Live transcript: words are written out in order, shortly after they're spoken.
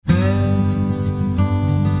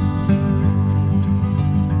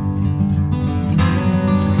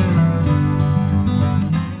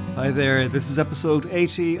there, this is episode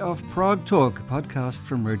 80 of Prague Talk, a podcast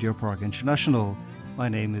from Radio Prague International. My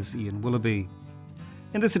name is Ian Willoughby.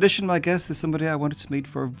 In this edition, my guest is somebody I wanted to meet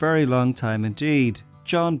for a very long time indeed,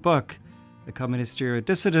 John Bok, a communist-era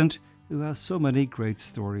dissident who has so many great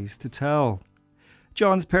stories to tell.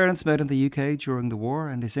 John's parents met in the UK during the war,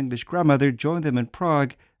 and his English grandmother joined them in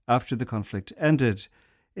Prague after the conflict ended.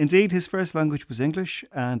 Indeed, his first language was English,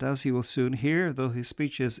 and as you will soon hear, though his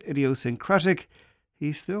speech is idiosyncratic,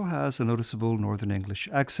 he still has a noticeable Northern English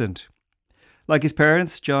accent. Like his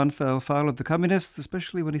parents, John fell foul of the communists,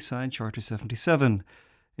 especially when he signed Charter 77.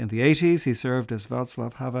 In the 80s, he served as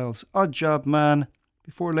Václav Havel's odd-job man,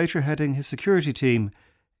 before later heading his security team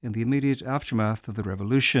in the immediate aftermath of the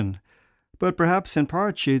revolution. But perhaps in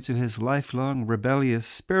part due to his lifelong rebellious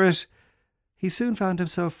spirit, he soon found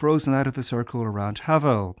himself frozen out of the circle around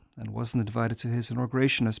Havel and wasn't invited to his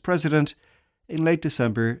inauguration as president in late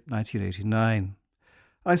December 1989.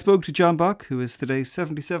 I spoke to John Bok, who is today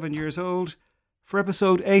 77 years old, for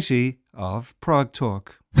episode 80 of Prague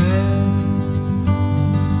Talk.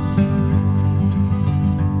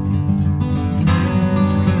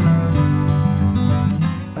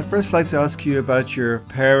 I'd first like to ask you about your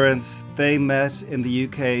parents. They met in the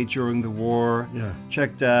UK during the war. Yeah.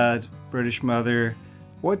 Czech dad, British mother.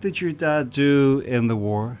 What did your dad do in the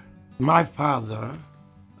war? My father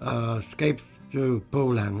escaped to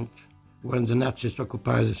Poland when the Nazis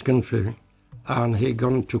occupied this country, and he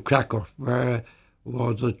gone to Krakow, where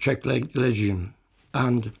was the Czech Legion.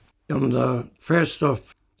 And on the 1st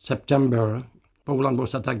of September, Poland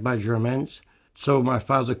was attacked by Germans, so my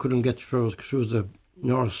father couldn't get through the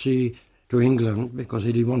North Sea to England, because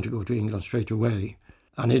he didn't want to go to England straight away,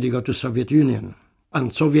 and he did go to Soviet Union.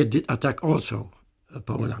 And Soviet did attack also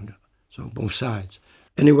Poland, so both sides.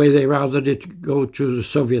 Anyway, they rather did go to the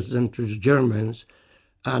Soviets than to the Germans.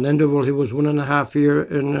 And end of all, he was 1.5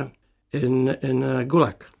 years in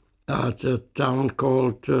Gulag at a town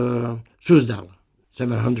called Suzdal,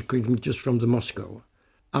 700 kilometers from the Moscow.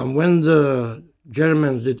 And when the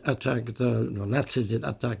Germans did attack, the Nazis did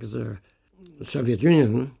attack the Soviet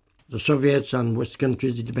Union, the Soviets and West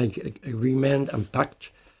countries did make agreement and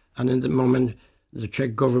pact. And in the moment, the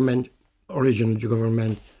Czech government, original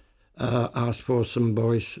government, asked for some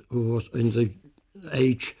boys who was in the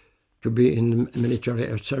age to be in the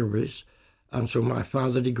military service. And so my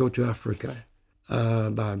father did go to Africa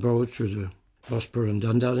by boat through the Bosporus and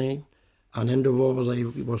Dandali. And in the war,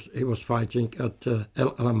 he was fighting at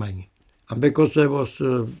El Alamein. And because there was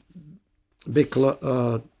a big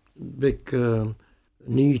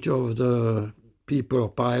need of the people,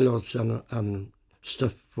 pilots and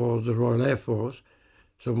stuff for the Royal Air Force,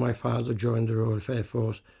 so my father joined the Royal Air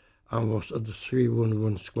Force and was at the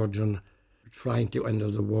 311 Squadron flying to the end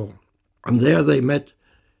of the war. And there they met.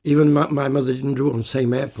 Even my mother didn't do on the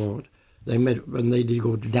same airport. They met when they did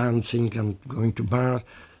go to dancing and going to bars.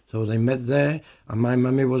 So they met there. And my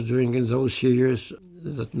mummy was doing in those years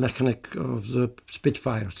the mechanic of the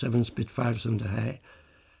Spitfire, 7 Spitfires in the air,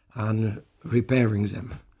 and repairing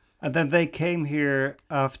them. And then they came here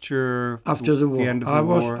after the war. The end of the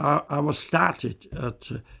war. I was started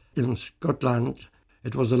in Scotland.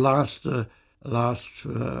 It was the last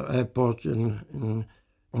airport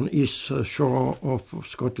on east shore of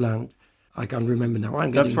Scotland. I can't remember now.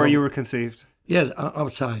 That's where you were conceived? Yes,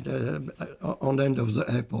 outside, on the end of the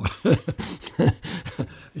airport.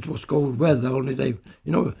 It was cold weather, only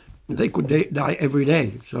they could die every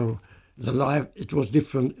day. So the life, it was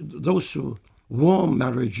different. Those who warm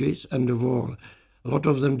marriages and the war, a lot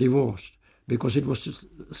of them divorced, because it was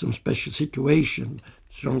some special situation,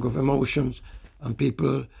 strong of emotions, and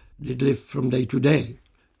people did live from day to day.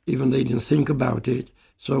 Even they didn't think about it.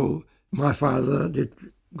 So my father did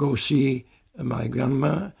go see my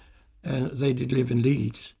grandma, and they did live in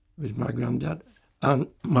Leeds with my granddad. And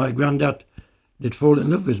my granddad did fall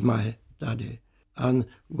in love with my daddy. And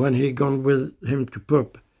when he gone with him to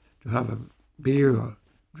pub to have a beer or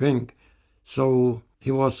drink, so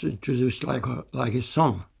he was introduced like his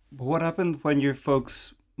son. What happened when your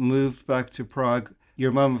folks moved back to Prague?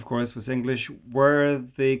 Your mum, of course, was English. Were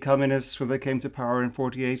the communists, when they came to power in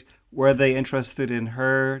 1948, were they interested in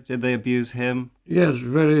her? Did they abuse him? Yes,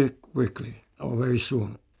 very quickly, or very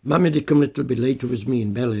soon. Mummy did come a little bit later with me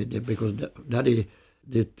in Belly, because Daddy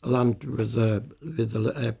did land with the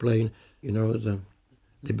airplane, the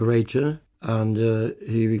Liberator, and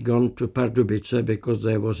he gone to Pardubice because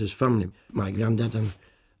there was his family. My granddad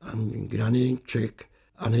and granny, Czech,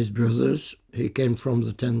 and his brothers. He came from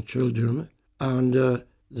the 10 children, and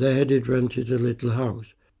they did rented a little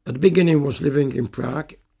house. At the beginning was living in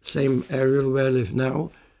Prague, same area where I live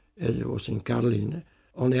now. It was in Karlin.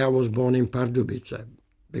 Only I was born in Pardubice,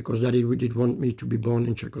 because Daddy did want me to be born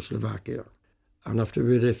in Czechoslovakia. And after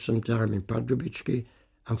we lived some time in Pardubičky,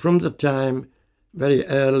 and from the time, very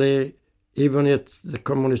early, even if the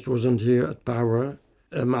communist wasn't here at power,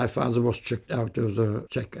 my father was checked out of the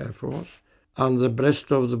Czech Air Force, and the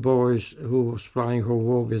rest of the boys who was flying whole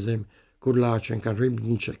war with him, Kudláček and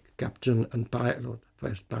Rybníček, captain and pilot,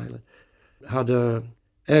 first pilot, had a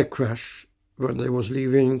air crash when they was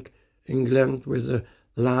leaving England with the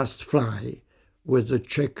last fly with the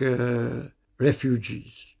Czech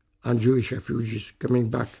refugees and Jewish refugees coming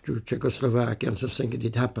back to Czechoslovakia, and something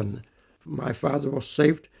did happen. My father was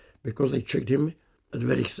saved because they checked him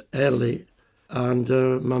very early, and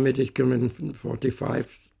Mommy did come in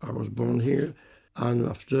 1945. I was born here, and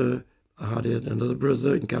after I had another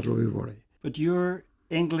brother in WWII. But your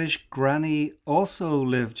English granny also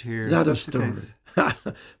lived here. That's a story.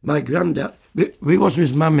 My granddad, we was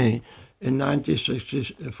with Mommy in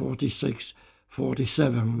 1946,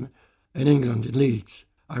 47 in England, in Leeds.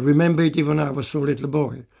 I remember it even when I was so little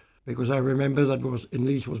boy, because I remember that was in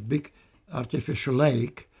Leeds was big artificial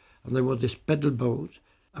lake, and there was this pedal boat,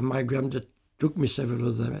 and my granddad took me several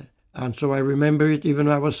of them, and so I remember it even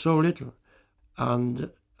when I was so little. And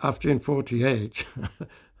after in 48,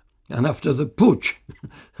 and after the putsch,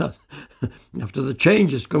 after the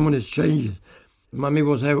changes, communist changes, Mommy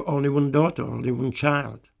was her only one daughter, only one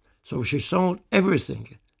child. So she sold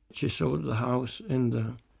everything. She sold the house in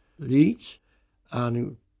the Leeds,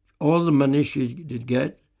 and all the money she did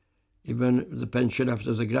get, even the pension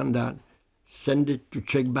after the granddad, sent it to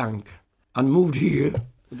Czech Bank and moved here.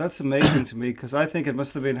 That's amazing to me, because I think it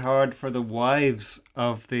must have been hard for the wives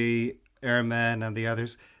of the airmen and the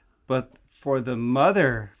others, but for the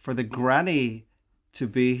mother, for the granny to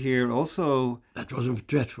be here also. That was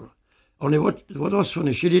dreadful. Only what was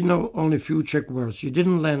funny, she didn't know only a few Czech words. She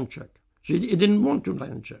didn't learn Czech. She didn't want to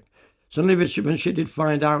learn Czech. Suddenly when she did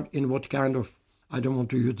find out in what kind of, I don't want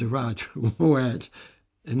to use the right word,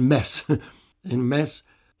 in mess,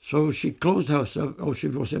 so she closed herself. Oh, she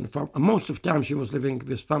was in most of the time she was living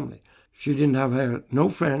with family. She didn't have no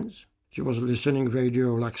friends. She was listening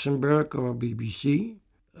radio Luxembourg or BBC.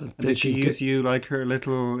 And did she use you like her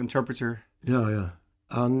little interpreter? Yeah.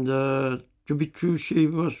 And to be true, she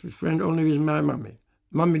was a friend only with my mommy.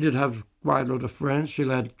 Mommy did have quite a lot of friends. She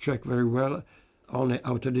learned Czech very well, only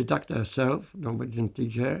autodidact herself. Nobody didn't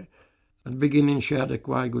teach her. At the beginning, she had a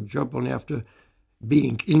quite good job, only after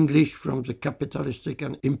being English from the capitalistic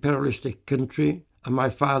and imperialistic country, and my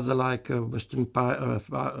father like a Western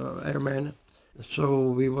airman. So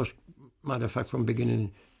we was, matter of fact, from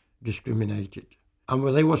beginning discriminated.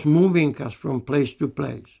 And they was moving us from place to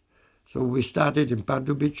place. So we started in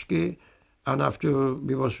Pardubičky, and after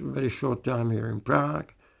we was a very short time here in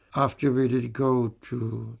Prague. After we did go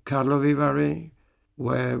to Karlovy Vary,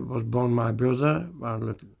 where was born my brother,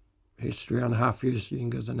 he's 3.5 years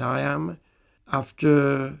younger than I am.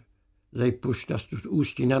 After they pushed us to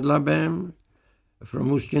Ústí nad Labem, from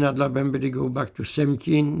Ústí nad Labem we did go back to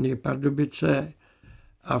Semtín near Pardubice.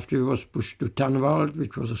 After we was pushed to Tanvald,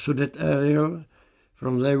 which was a Sudet area.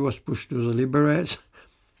 From there was pushed to the Liberec.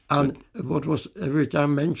 And what was every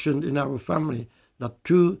time mentioned in our family, that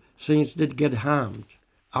two things did get harmed.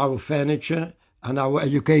 Our furniture and our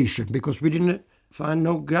education, because we didn't find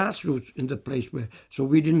no grassroots in the place where, so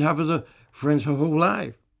we didn't have the friends our whole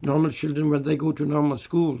life. Normal children, when they go to normal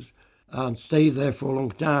schools and stay there for a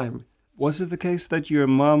long time. Was it the case that your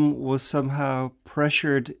mum was somehow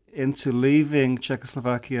pressured into leaving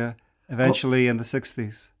Czechoslovakia eventually in the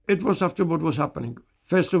 60s? It was after what was happening.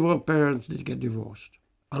 First of all, parents did get divorced.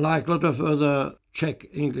 Like a lot of other Czech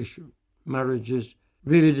English marriages,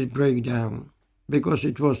 really did break down because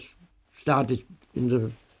it was started in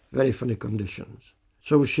the very funny conditions.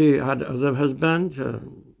 So she had another husband,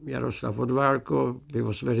 Jaroslav Odvárko. He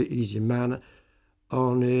was a very easy man,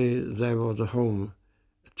 only there was a home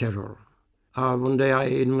terror. One day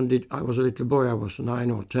I was a little boy, I was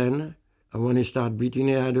 9 or 10, and when he started beating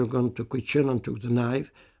me, I had gone to the kitchen and took the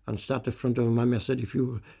knife and started in front of Mommy. I said, if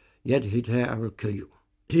you yet hit her, I will kill you.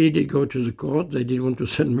 He did go to the court. They did want to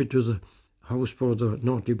send me to the house for the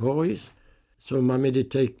naughty boys. So Mommy did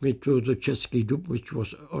take me to the Český Dub, which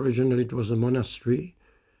was originally it was a monastery.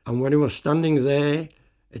 And when he was standing there,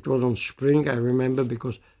 it was on spring, I remember,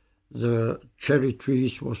 because the cherry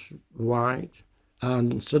trees was white.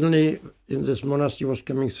 And suddenly in this monastery was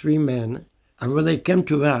coming 3 men. And when they came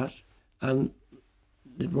to us and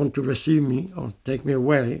did want to receive me or take me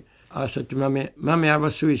away, I said to Mommy, Mommy, I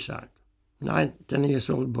was suicide. 9, 10 years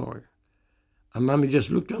old boy. And Mommy just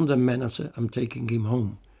looked on the men and said, I'm taking him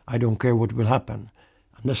home. I don't care what will happen.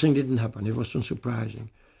 And nothing didn't happen. It was so surprising.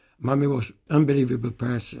 Mommy was an unbelievable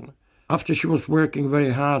person. after she was working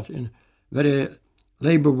very hard in very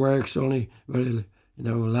labor works, only very,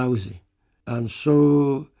 lousy. And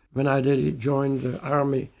so when I did join the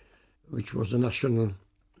army, which was a national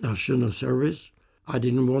service, I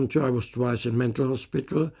didn't want to. I was twice in mental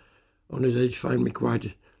hospital, only they find me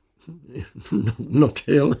quite not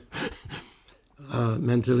ill,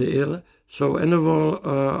 mentally ill. So end of all,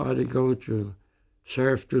 I did go to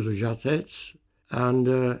serve to the Jatets,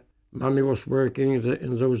 and Mommy was working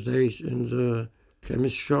in those days in the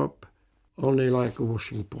chemist shop, only like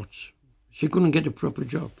washing pots. She couldn't get a proper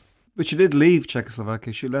job. But she did leave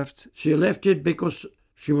Czechoslovakia. She left. She left it because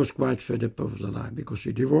she was quite fed up of the life, because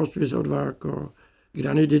she divorced with Odvarko.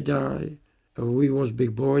 Granny did die. We was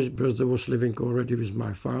big boys. Brother was living already with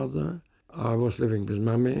my father. I was living with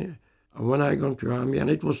Mommy. And when I got to army, and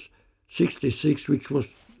it was 66, which was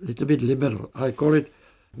a little bit liberal. I call it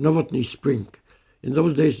Novotny Spring. In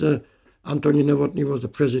those days, Antony Novotny was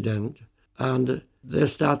the president, and there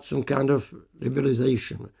started some kind of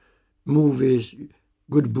liberalization. Movies,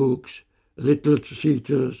 good books, little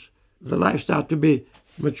theaters. The life started to be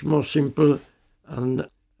much more simple, and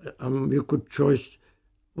you could choose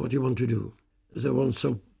what you want to do. There wasn't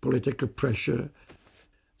so political pressure.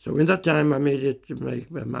 So in that time, I made it to make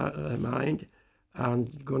my mind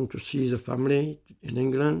and gone to see the family in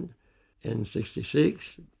England in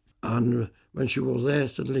 66. And when she was there,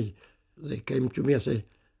 suddenly they came to me and said,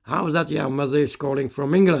 "How's that your mother is calling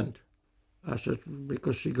from England?" I said,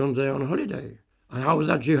 "Because she gone there on holiday." "And how is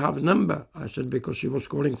that you have a number?" I said, "Because she was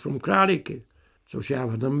calling from Kraliki." So she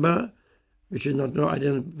have a number, which is not, no, I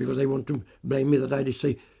didn't, because they want to blame me that I did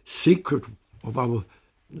say secret of our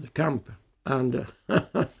camp. And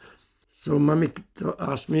so Mommy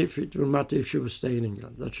asked me if it would matter if she was staying in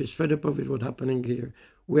England, that she's fed up of it, what's happening here.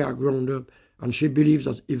 We are grown up, and she believes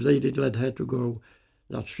that if they did let her to go,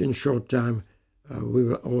 that in short time, we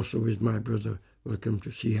were also with my brother will come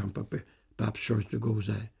to see her, and perhaps choose to go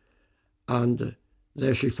there. And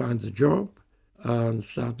there she found a job and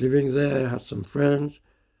started living there, had some friends,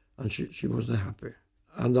 and she was there happy.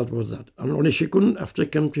 And that was that. And only she couldn't after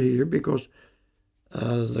come to here because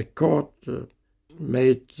the court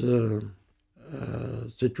made the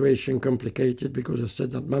situation complicated, because it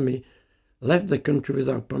said that Mommy left the country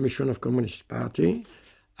without permission of Communist Party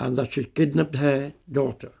and that she kidnapped her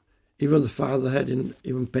daughter. Even the father hadn't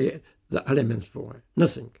even paid the aliments for her,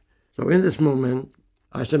 nothing. So in this moment,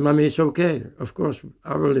 I said, "Mommy, it's okay. Of course,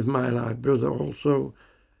 I will live my life, brother also,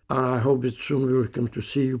 and I hope that soon we will come to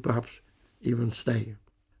see you, perhaps even stay."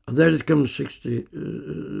 And there it comes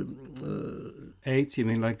 68, you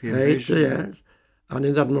mean, like the invasion? 8, yes. And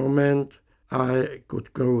in that moment, I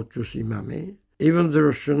could go to see Mommy. Even the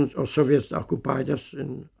Russians or Soviets occupied us,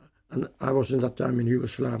 and I was in that time in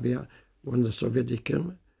Yugoslavia when the Soviets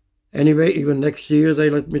came. Anyway, even next year they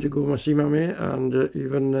let me to go and see Mommy, and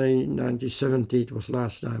even in 1970, it was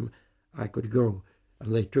last time I could go.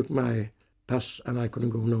 And they took my pass and I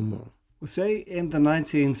couldn't go no more. Well, say in the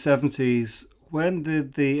 1970s, when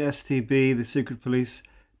did the STB, the secret police,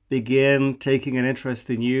 begin taking an interest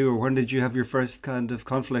in you, or when did you have your first kind of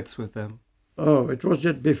conflicts with them? Oh, it was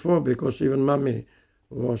yet before, because even Mommy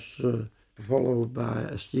was followed by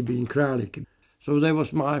STB in Kraliki. So that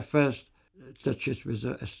was my first touches with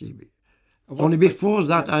the STB. Only before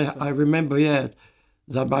that, I remember yet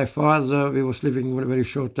that my father, we was living a very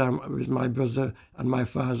short time with my brother and my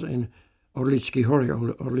father in Orlinsky Hory,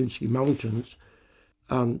 Orlinsky Mountains,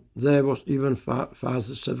 and there was even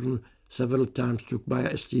father several times took by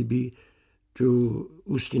STB to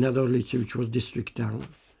Ústí nad Orlicí, which was district town,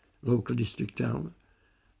 local district town,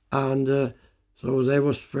 and so there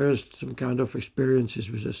was first some kind of experiences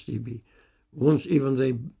with STB. Once even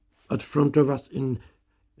they, at front of us in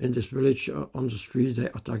this village on the street, they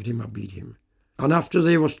attacked him and beat him. And after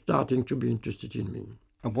they were starting to be interested in me.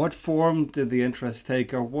 And what form did the interest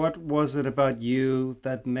take, or what was it about you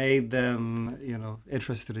that made them,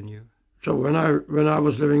 interested in you? So when I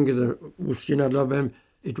was living in the Ústí nad Labem,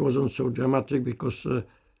 it wasn't so dramatic, because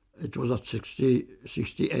it was at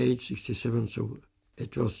 68, 67, so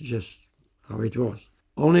it was just how it was.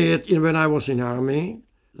 Only when I was in army,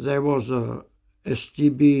 there was a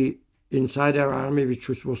STB inside our army, which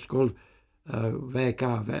was called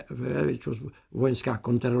VKV, which was Vojenská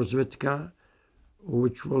kontrarozvědka,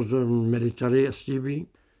 which was a military STB.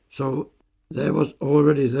 So there was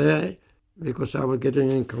already there, because I was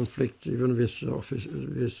getting in conflict even with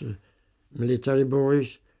military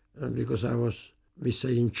boys, because I was, we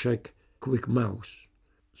say in Czech, quick mouse.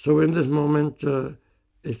 So in this moment,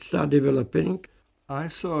 it started developing. I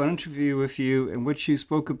saw an interview with you in which you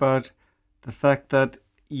spoke about the fact that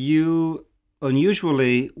you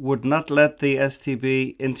unusually would not let the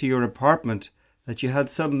STB into your apartment, that you had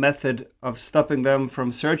some method of stopping them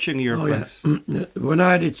from searching your place. Yeah. When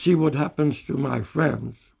I did see what happens to my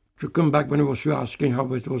friends, to come back when I was asking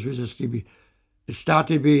how it was with STB, it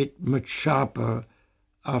started to be much sharper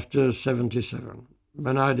after 77,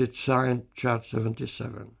 when I did sign Chart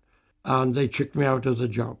 77. And they kicked me out of the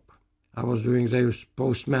job. I was doing those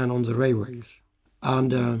postman on the railways.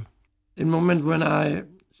 And in the moment when I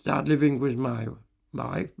started living with my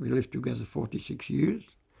wife, we lived together 46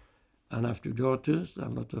 years, and I have 2 daughters,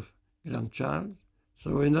 and a lot of grandchild.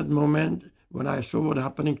 So in that moment, when I saw what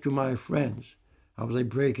happening to my friends, how they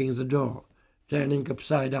breaking the door, turning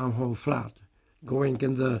upside down whole flat, going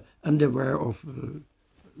in the underwear of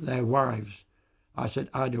their wives, I said,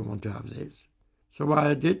 I don't want to have this. So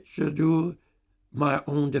I did do my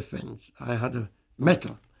own defense. I had a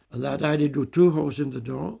metal, and that I did do 2 holes in the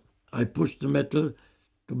door. I pushed the metal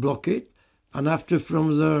to block it, and after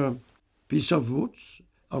from the piece of wood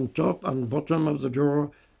on top and bottom of the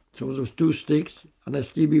door, so those 2 sticks, and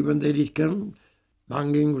STB when they did come,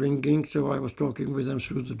 banging, ringing, so I was talking with them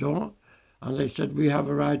through the door, and they said, we have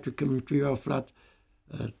a right to come to your flat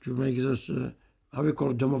to make this, how we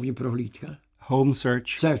call it, domovní prohlídka? Home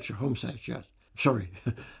search. Home search, yes. Sorry.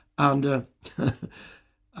 And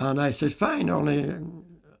and I said, fine, only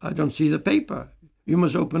I don't see the paper. You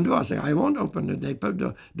must open the door. I said, I won't open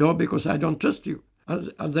the door because I don't trust you.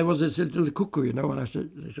 And there was this little cuckoo, you know, and I said,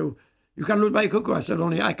 so you can look my cuckoo. I said,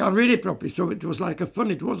 only I can't read it properly. So it was like a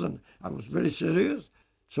fun. It wasn't. I was very serious.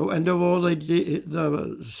 So end of all,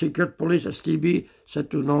 the secret police, STB, said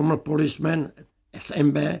to normal policemen,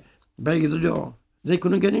 SMB, break the door. They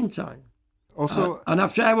couldn't get inside. Also, and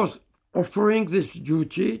after I was offering this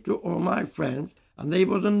duty to all my friends, and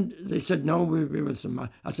they said, no, we will survive.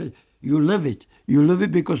 I said, you live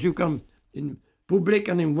it because you come in public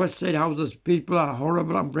and in West Side houses, people are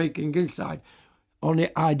horrible and breaking inside. Only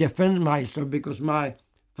I defend myself because my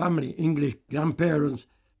family, English grandparents,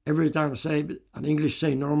 every time say, and English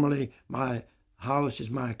say normally, my house is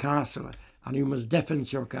my castle, and you must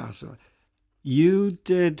defend your castle. You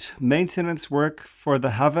did maintenance work for the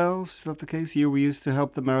Havels, is that the case? You used to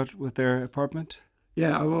help them out with their apartment?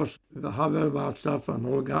 Yeah, I was with Havel, Václav, and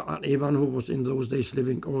Olga, and Ivan, who was in those days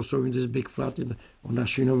living also in this big flat on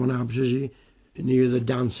Našinovo nábřeží, near the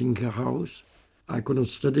dancing house. I couldn't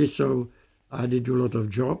study, so I did do a lot of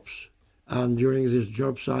jobs. And during these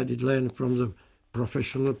jobs, I did learn from the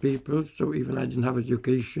professional people. So even I didn't have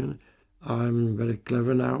education, I'm very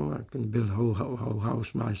clever now. I can build whole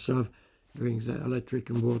house myself, doing the electric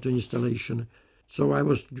and water installation. So I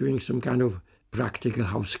was doing some kind of practical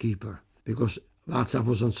housekeeper because Václav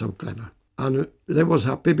wasn't so clever. And they was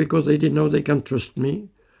happy because they didn't know they can trust me.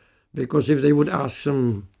 Because if they would ask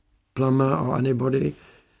some plumber or anybody,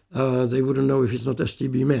 they wouldn't know if it's not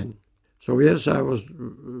STB man. So yes, I was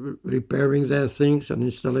repairing their things and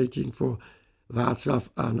installating for Václav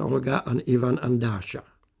and Olga and Ivan and Dasha.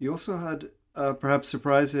 You also had a perhaps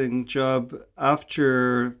surprising job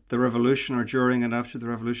after the revolution, or during and after the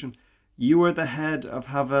revolution. You were the head of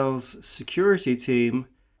Havel's security team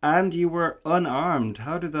and you were unarmed.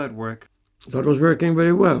 How did that work? That was working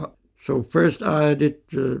very well. So first I did,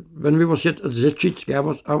 when we was at Zečitsky,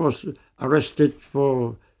 I was arrested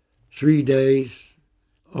for 3 days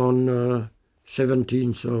on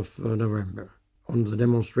 17th of November. On the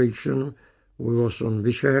demonstration, we was on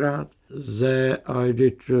Vyšehrad. There I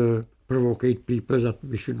did provocate people that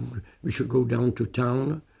we should go down to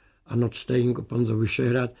town and not staying upon the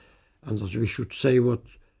Vyšehrad, and that we should say what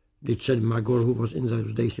did said Magor, who was in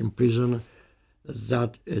those days in prison,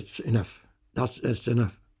 that it's enough. It's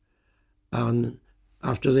enough. And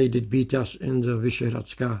after they did beat us in the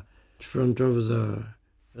Vyšehradska in front of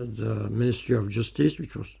the Ministry of Justice,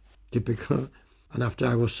 which was typical, and after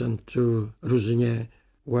I was sent to Ruzyně,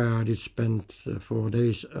 where I did spend 4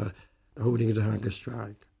 days holding the hunger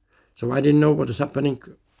strike. So I didn't know what was happening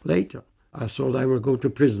later. I thought I would go to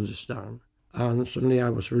prison this time. And suddenly I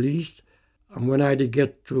was released. And when I did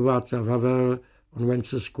get to Václav Havel on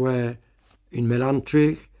Wenzel Square in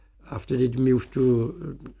Melantrich, after they moved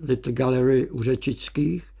to a little gallery u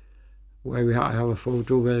Řečických, where I have a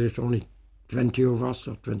photo where it's only 20 of us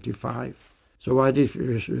or 25. So I did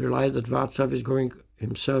realize that Václav is going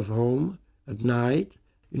himself home at night.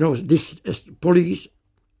 You know, this police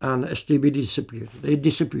and STB disappeared. They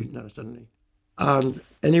disappeared now suddenly. And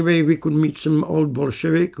anyway, we could meet some old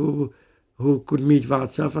Bolshevik who could meet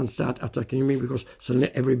Václav and start attacking me because suddenly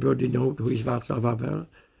everybody knew who is Václav Havel.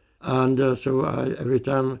 And so I every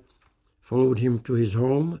time followed him to his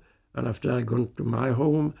home, and after I gone to my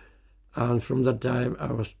home, and from that time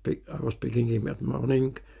I was picking him at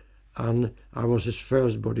morning and I was his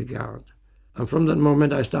first bodyguard. And from that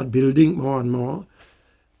moment I started building more and more.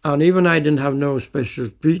 And even I didn't have no special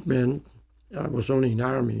treatment, I was only in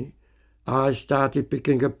army, I started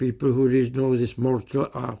picking up people who didn't know this martial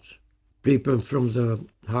arts. People from the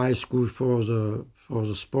high school for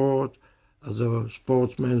the sport, the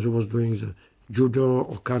sportsmen who was doing the judo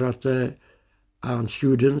or karate, and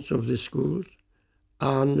students of the schools.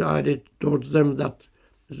 And I taught them that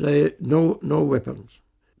they no weapons,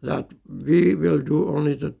 that we will do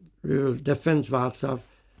only that we will defend Václav,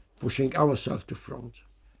 pushing ourselves to front.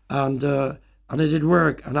 And it did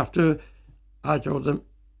work. And after I told them,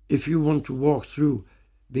 if you want to walk through,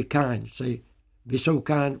 be kind, say, be so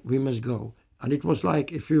kind, we must go. And it was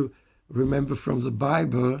like, if you remember from the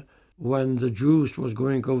Bible, when the Jews was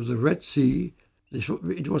going over the Red Sea,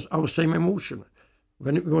 it was our same emotion.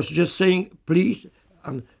 When it was just saying, please,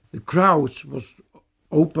 and the crowds was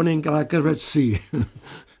opening like a Red Sea.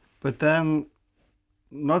 But then,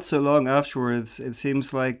 not so long afterwards, it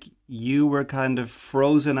seems like you were kind of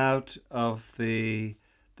frozen out of the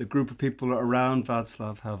group of people around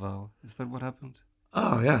Václav Havel. Is that what happened?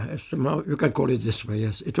 Oh, yeah, you can call it this way,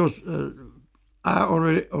 yes. It was, I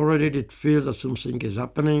already did feel that something is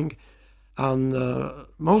happening, and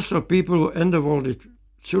most of the people who in the world that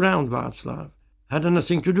surround Václav had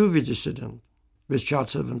nothing to do with dissident, with Chart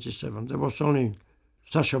 77. There was only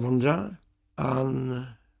Sasha Vondra, and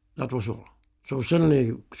that was all. So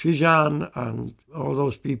suddenly, Krzyżan and all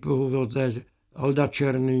those people who were there, Olda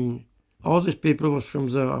Cherny, all these people was from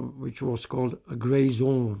the, which was called a grey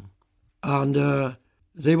zone. And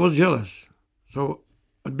they were jealous. So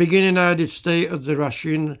at the beginning I did stay at the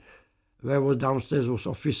Russian, where was downstairs was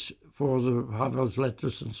office for the Havel's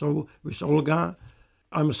letters and so, with Olga.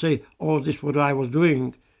 I must say, all this what I was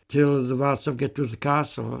doing till the Václav get to the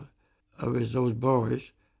castle with those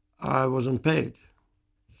boys, I wasn't paid.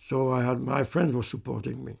 So I had my friends were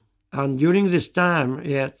supporting me. And during this time,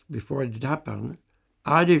 yet before it did happen,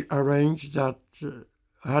 I did arrange that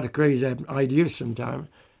I had a crazy idea sometime,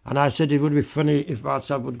 and I said it would be funny if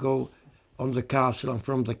Václav would go on the castle and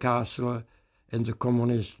from the castle in the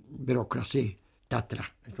communist bureaucracy, Tatra.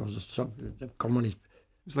 It was the communist.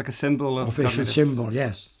 It was like a symbol of official communists. symbol,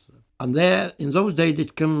 yes. And there, in those days,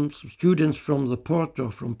 did come students from the Porto,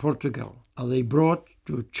 from Portugal, and they brought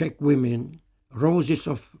to Czech women roses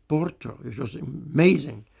of Porto, which was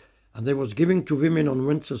amazing. And they was giving to women on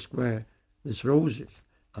Windsor Square these roses.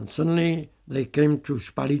 And suddenly they came to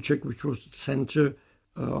Špalíček, which was the center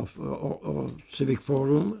of Civic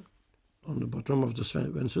Forum, on the bottom of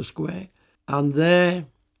the Windsor Square. And there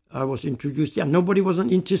I was introduced, and nobody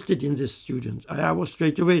wasn't interested in this student. I was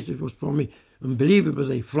straight away, it was for me unbelievable.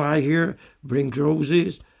 They fly here, bring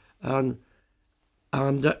roses, and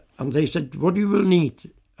they said, what you will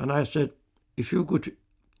need? And I said, if you could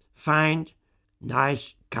find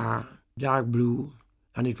nice car, dark blue,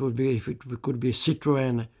 and it would be, if it could be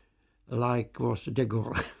Citroën, like was De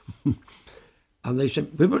Gaulle. And they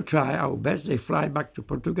said, we will try our best. They fly back to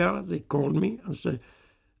Portugal. They called me and said,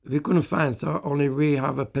 we couldn't find her, only we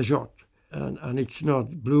have a Peugeot. And it's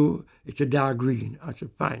not blue, it's a dark green. I said,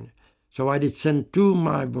 fine. So I did send two of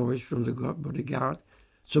my boys from the bodyguard.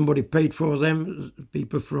 Somebody paid for them,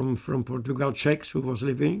 people from Portugal, Czechs who was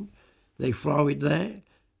living. They flew it there.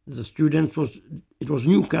 The students it was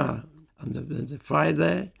new car. And they fly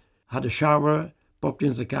there, had a shower, popped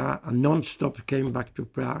in the car, and non-stop came back to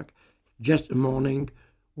Prague. Just a morning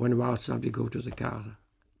when Václav would go to the car.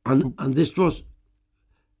 And this was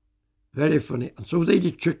very funny. And so they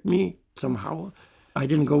did trick me somehow. I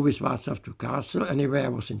didn't go with Václav to castle. Anyway, I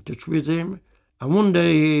was in touch with him. And one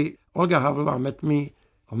day, Olga Havel met me.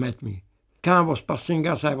 Car was passing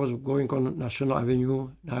us. I was going on National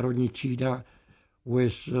Avenue, Národní třída,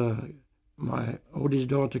 with my oldest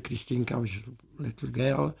daughter, Kristinka, which is a little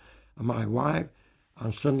girl, and my wife.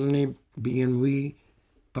 And suddenly, B&W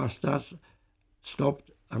passed us, stopped,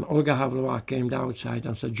 and Olga Havlová came outside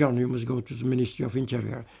and said, John, you must go to the Ministry of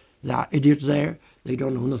Interior. There are idiots there, they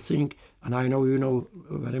don't know nothing, and I know you know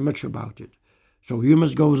very much about it. So you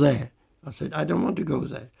must go there. I said, I don't want to go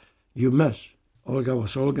there. You must. Olga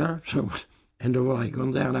was Olga, so and I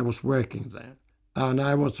gone there, and I was working there. And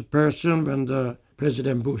I was the person when the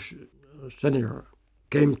President Bush Senior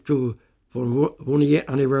came to for 1 year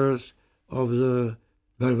anniversary of the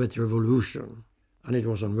Velvet Revolution. And it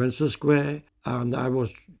was on Windsor Square, and I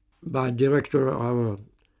was by director of our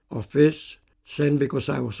office sent because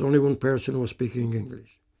I was only one person who was speaking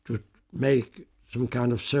English to make some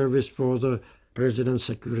kind of service for the president's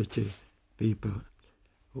security people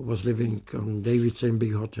who was living on Davidson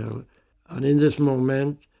big hotel. And in this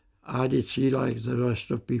moment, I did see like the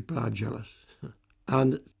rest of people are jealous.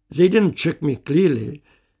 And They didn't check me clearly.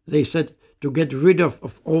 They said to get rid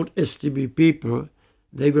of old STB people,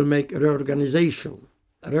 they will make a reorganization.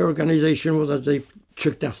 A reorganization was that they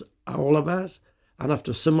checked us, all of us, and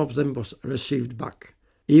after some of them was received back,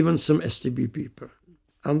 even some STB people.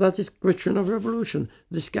 And that is a question of revolution.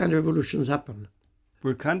 This kind of revolutions happen.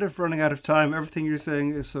 We're kind of running out of time. Everything you're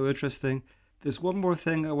saying is so interesting. There's one more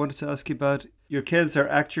thing I wanted to ask you about. Your kids are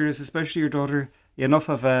actors, especially your daughter,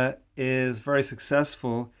 Janofava, is very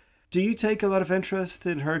successful. Do you take a lot of interest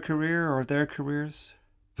in her career or their careers?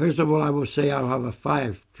 First of all, I will say I have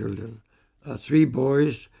 5 children, 3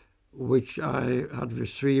 boys, which I had with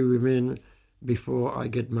 3 women before I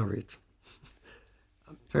get married.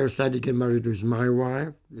 First, I did get married with my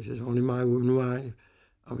wife. This is only my one wife.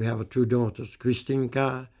 And we have 2 daughters,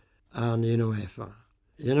 Kristinka and Janofava.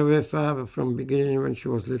 Janofava, from beginning when she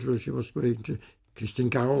was little, she was very into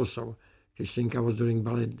Kristinka also. Kristinka was doing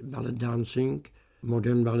ballet dancing,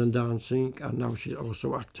 modern ballet dancing, and now she's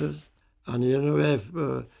also actor. And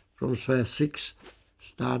Janofava, from 6,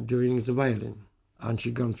 started doing the violin. And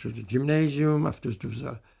she gone through the gymnasium, after to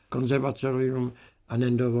the conservatorium, and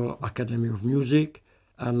then the World Academy of Music,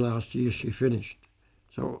 and last year she finished.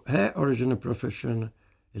 So her original profession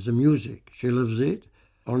is the music. She loves it,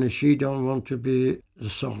 only she don't want to be the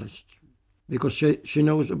soloist, because she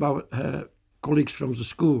knows about her colleagues from the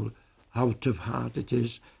school, how tough hard it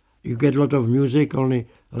is. You get a lot of music, only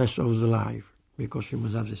less of the live, because you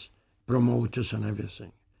must have this promoters and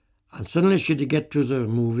everything. And suddenly she did get to the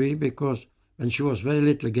movie, because when she was very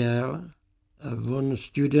little girl, one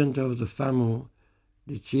student of the family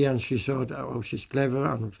did see, and she thought, oh, she's clever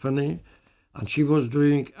and funny, and she was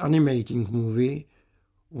doing animating movie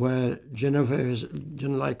where Jennifer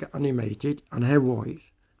didn't like animated, and her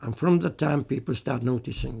voice. And from that time, people start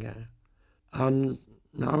noticing her. And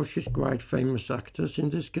now she's quite famous actress in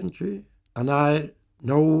this country. And I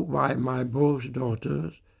know why my both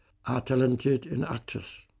daughters are talented in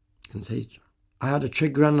actors, in theatre. I had a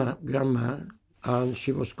Czech grandma, and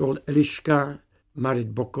she was called Eliška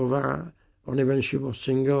married Bokova. Only when she was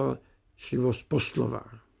single, she was Postlova.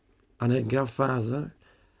 And her grandfather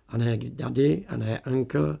and her daddy and her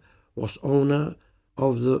uncle was owner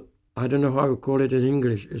of the, I don't know how you call it in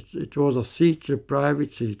English, it was a theatre,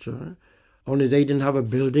 private theatre, only they didn't have a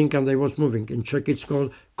building and they was moving. In Czech it's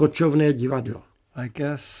called Kočovné divadlo. I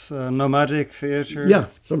guess nomadic theatre? Yeah,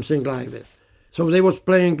 something like that. So they was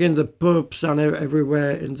playing in the pubs and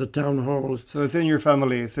everywhere in the town halls. So it's in your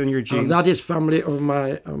family, it's in your genes. And that is family of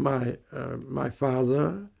my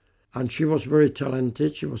father, and she was very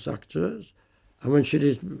talented, she was actress. And when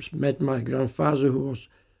she met my grandfather, who was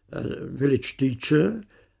a village teacher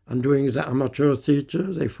and doing the amateur theatre,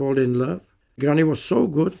 they fall in love. Granny was so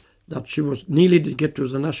good that she was nearly to get to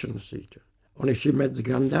the National Theatre. Only she met the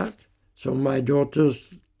granddad. So my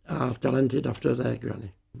daughters are talented after their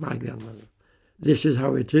granny, my grandmother. This is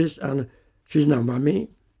how it is, and she's now mommy,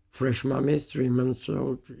 fresh mommy, 3 months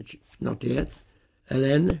old, not yet,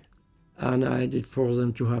 Hélène, and I did force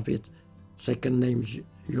them to have it, second name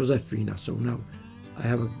Josefina. So now I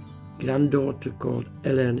have a granddaughter called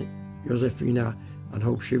Hélène Josefina, and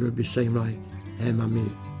hope she will be same like her mommy,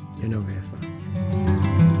 Janofava.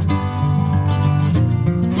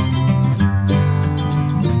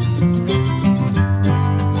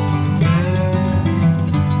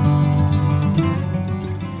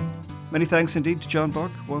 Many thanks indeed to John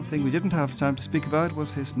Bok. One thing we didn't have time to speak about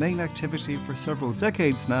was his main activity for several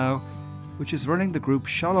decades now, which is running the group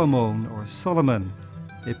Shalomon or Solomon.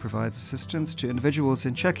 It provides assistance to individuals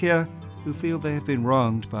in Czechia who feel they have been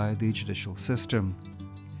wronged by the judicial system.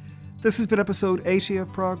 This has been episode 80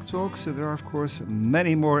 of Prague Talk, so there are of course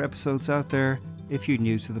many more episodes out there if you're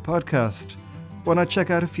new to the podcast. Why not check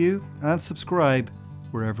out a few and subscribe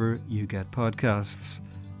wherever you get podcasts.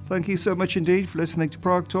 Thank you so much indeed for listening to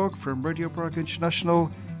Prague Talk from Radio Prague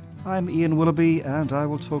International. I'm Ian Willoughby, and I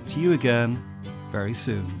will talk to you again very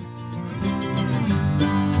soon.